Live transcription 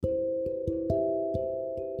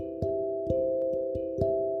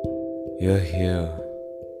You're here,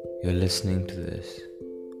 you're listening to this.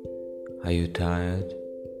 Are you tired?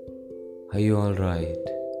 Are you alright?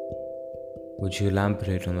 Would you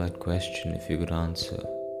elaborate on that question if you could answer?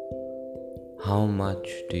 How much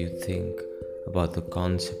do you think about the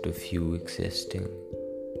concept of you existing?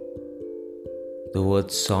 The word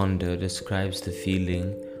Sonder describes the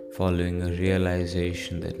feeling following a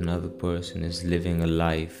realization that another person is living a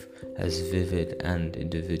life as vivid and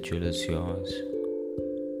individual as yours.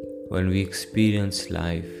 When we experience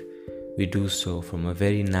life, we do so from a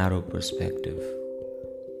very narrow perspective.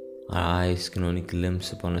 Our eyes can only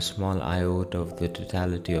glimpse upon a small iota of the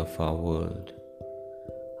totality of our world.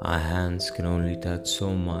 Our hands can only touch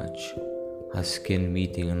so much, our skin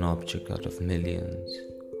meeting an object out of millions.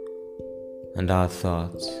 And our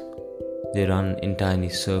thoughts, they run in tiny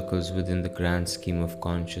circles within the grand scheme of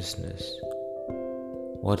consciousness.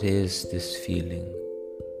 What is this feeling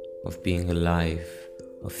of being alive,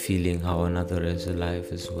 of feeling how another is alive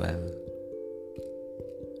as well?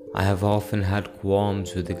 I have often had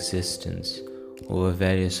qualms with existence over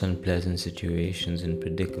various unpleasant situations and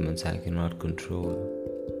predicaments I cannot control.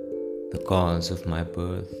 The cause of my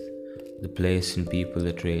birth, the place and people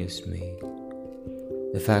that raised me,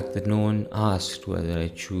 the fact that no one asked whether I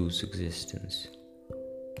choose existence.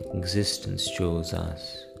 Existence chose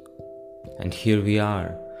us. And here we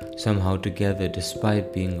are, somehow together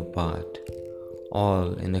despite being apart,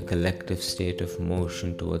 all in a collective state of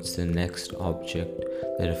motion towards the next object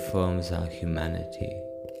that affirms our humanity.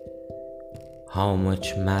 How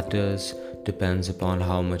much matters depends upon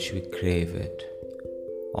how much we crave it.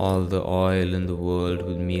 All the oil in the world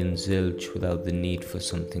would mean zilch without the need for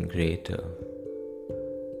something greater.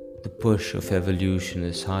 The push of evolution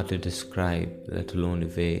is hard to describe, let alone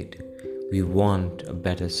evade. We want a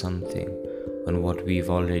better something when what we've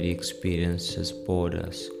already experienced has bored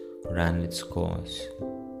us, ran its course.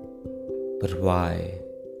 But why?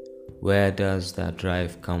 Where does that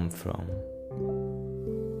drive come from?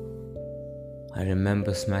 I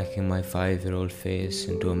remember smacking my 5-year-old face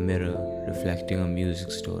into a mirror reflecting a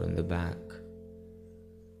music store in the back.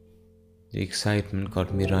 The excitement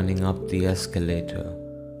got me running up the escalator,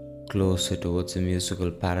 closer towards a musical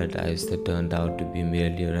paradise that turned out to be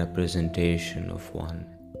merely a representation of one.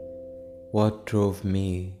 What drove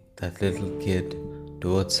me, that little kid,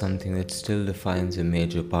 towards something that still defines a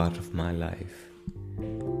major part of my life?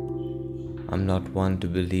 I'm not one to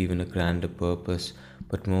believe in a grander purpose,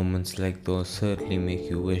 but moments like those certainly make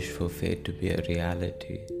you wish for fate to be a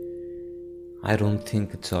reality. I don't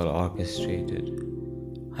think it's all orchestrated.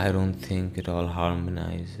 I don't think it all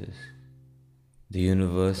harmonizes. The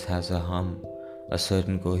universe has a hum, a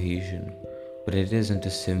certain cohesion, but it isn't a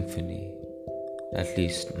symphony. At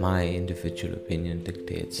least my individual opinion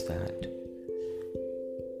dictates that.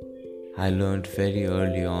 I learned very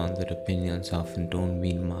early on that opinions often don't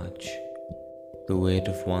mean much. The weight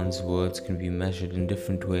of one's words can be measured in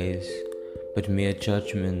different ways, but mere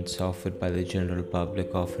judgments offered by the general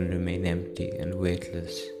public often remain empty and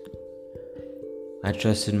weightless. I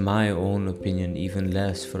trusted my own opinion even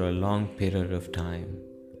less for a long period of time.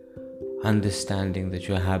 Understanding that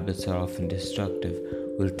your habits are often destructive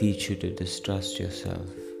will teach you to distrust yourself.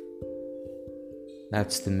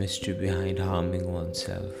 That's the mystery behind harming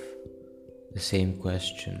oneself. The same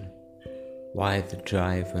question, why the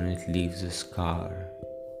drive when it leaves a scar?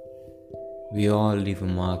 We all leave a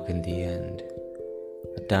mark in the end.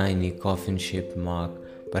 A tiny coffin-shaped mark,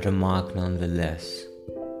 but a mark nonetheless.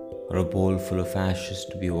 Or a bowl full of ashes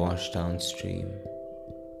to be washed downstream.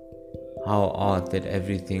 How odd that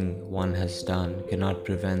everything one has done cannot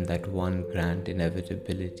prevent that one grand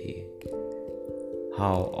inevitability.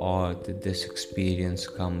 How odd that this experience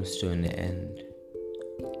comes to an end.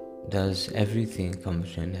 Does everything come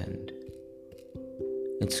to an end?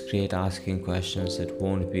 It's great asking questions that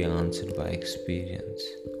won't be answered by experience.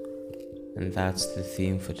 And that's the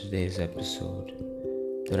theme for today's episode.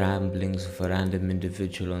 The ramblings of a random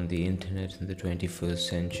individual on the internet in the 21st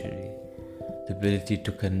century. The ability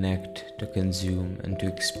to connect, to consume, and to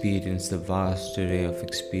experience the vast array of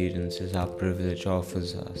experiences our privilege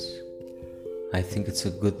offers us. I think it's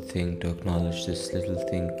a good thing to acknowledge this little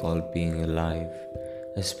thing called being alive,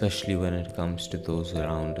 especially when it comes to those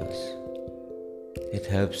around us. It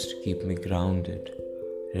helps to keep me grounded,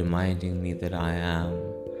 reminding me that I am,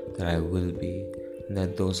 that I will be, and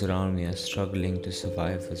that those around me are struggling to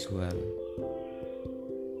survive as well.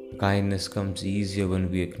 Kindness comes easier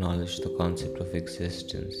when we acknowledge the concept of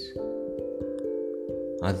existence.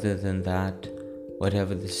 Other than that,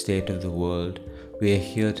 whatever the state of the world, we are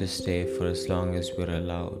here to stay for as long as we're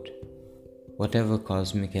allowed. Whatever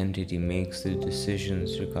cosmic entity makes the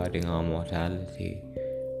decisions regarding our mortality,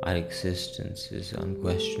 our existence is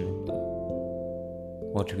unquestionable.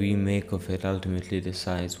 What we make of it ultimately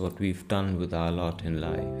decides what we've done with our lot in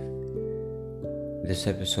life. This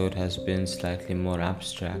episode has been slightly more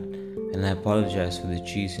abstract, and I apologize for the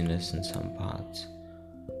cheesiness in some parts,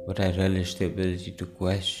 but I relish the ability to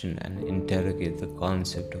question and interrogate the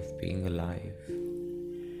concept of being alive.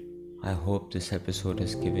 I hope this episode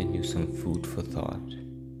has given you some food for thought.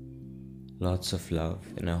 Lots of love,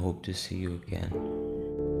 and I hope to see you again.